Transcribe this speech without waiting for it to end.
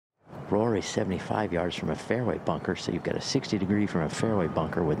Rory 75 yards from a fairway bunker, so you've got a 60 degree from a fairway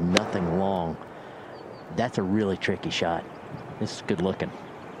bunker with nothing long. That's a really tricky shot. This is good looking.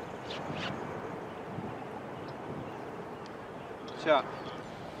 Shot.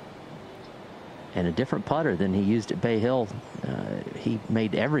 And a different putter than he used at Bay Hill. He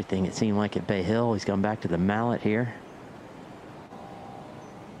made everything, it seemed like, at Bay Hill. He's gone back to the mallet here.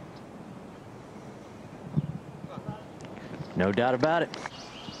 No doubt about it.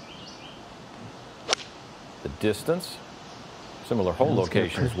 The distance, similar hole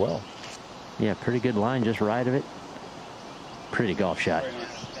location as well. Yeah, pretty good line just right of it. Pretty golf shot.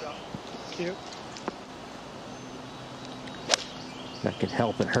 Cute. That could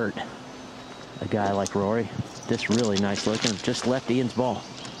help and hurt a guy like Rory. This really nice looking. Just left Ian's ball.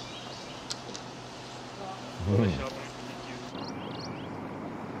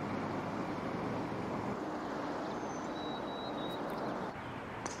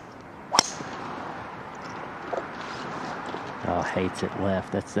 Oh, hates it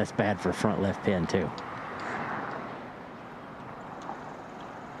left. That's bad for front left pin too.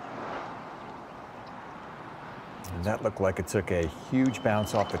 And that looked like it took a huge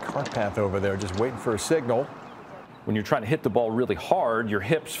bounce off the cart path over there, just waiting for a signal. When you're trying to hit the ball really hard, your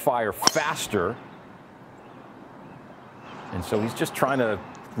hips fire faster. And so he's just trying to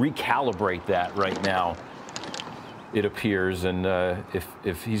recalibrate that right now, it appears. And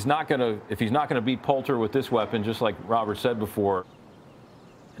if he's not gonna beat Poulter with this weapon, just like Robert said before,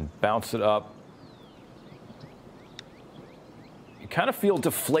 and bounce it up, you kind of feel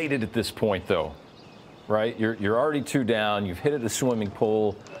deflated at this point, though, right? You're already 2 down. You've hit it a swimming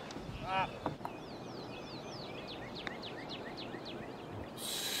pool.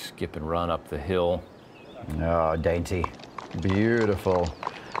 Skip and run up the hill. Oh, dainty. Beautiful.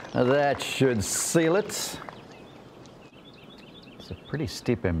 That should seal it. It's a pretty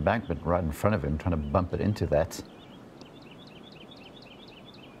steep embankment right in front of him, trying to bump it into that.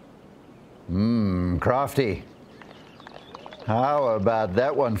 Crafty. How about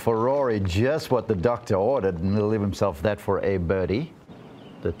that one for Rory? Just what the doctor ordered, and he'll leave himself that for a birdie.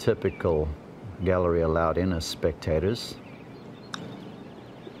 The typical gallery allowed in as spectators.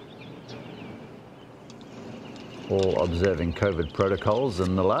 All observing COVID protocols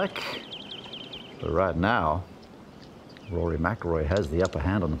and the like. But right now, Rory McIlroy has the upper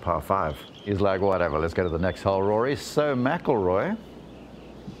hand on the par 5. He's like, whatever, let's go to the next hole, Rory. So McIlroy,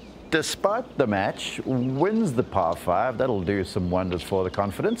 despite the match, wins the par 5. That'll do some wonders for the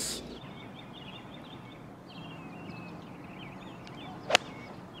confidence.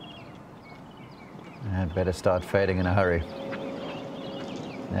 And better start fading in a hurry.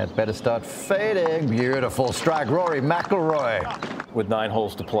 That better start fading. Beautiful strike, Rory McIlroy. With 9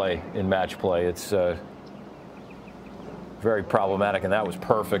 holes to play in match play, it's very problematic, and that was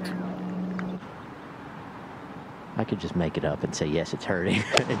perfect. I could just make it up and say, yes, it's hurting,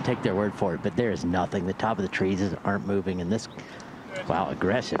 and take their word for it, but there is nothing. The top of the trees aren't moving, and this, wow,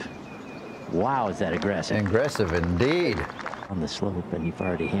 aggressive. Wow, is that aggressive? Aggressive indeed. On the slope, and you've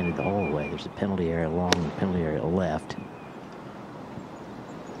already handed the hole away. There's a penalty area along and a penalty area left.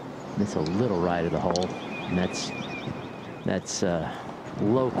 It's a little right of the hole, and that's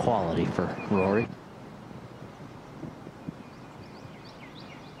low quality for Rory.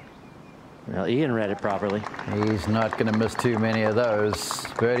 Well, Ian read it properly. He's not going to miss too many of those.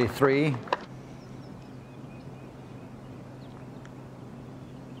 Birdie 3.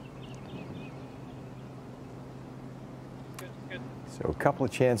 So a couple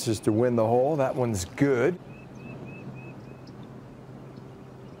of chances to win the hole. That one's good.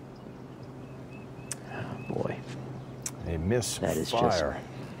 Boy, a misfire. That is just...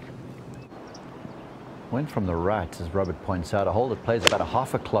 Went from the right, as Robert points out, a hole that plays about a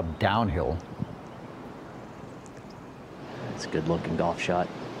half a club downhill. It's a good looking golf shot.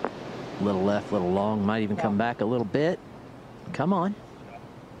 Little left, little long, might even come back a little bit. Come on.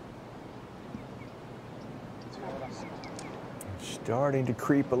 Starting to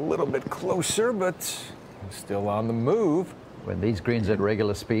creep a little bit closer, but still on the move. When these greens at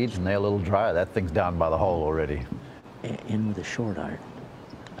regular speeds and they're a little drier, that thing's down by the hole already. In with a short iron.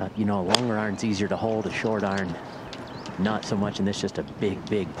 You know, a longer iron's easier to hold, a short iron not so much, and this is just a big,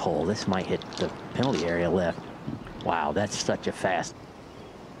 big pull. This might hit the penalty area left. Wow, that's such a fast.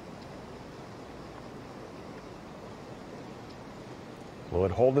 Will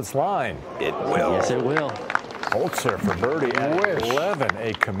it hold its line? It will. Yes, it will. Poulter for birdie at 11,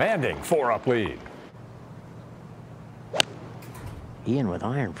 a commanding 4-up lead. Ian with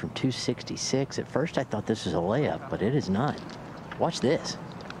iron from 266. At first I thought this was a layup, but it is not. Watch this.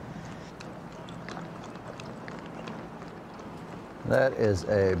 That is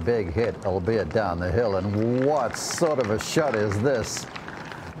a big hit, albeit down the hill. And what sort of a shot is this?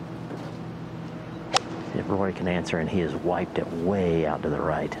 If Rory can answer, and he has wiped it way out to the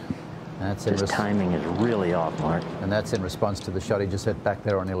right. That's His timing is really off, Mark. And that's in response to the shot he just hit back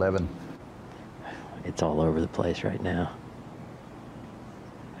there on 11. It's all over the place right now.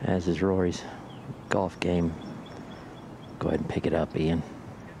 As is Rory's golf game. Go ahead and pick it up, Ian.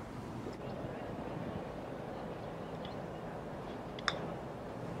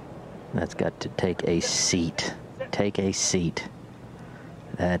 That's got to take a seat. Take a seat.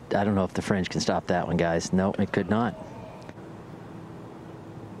 That, I don't know if the French can stop that one, guys. No, it could not.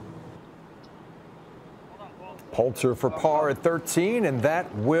 Poulter for par at 13, and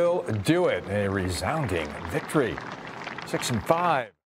that will do it. A resounding victory. 6-5.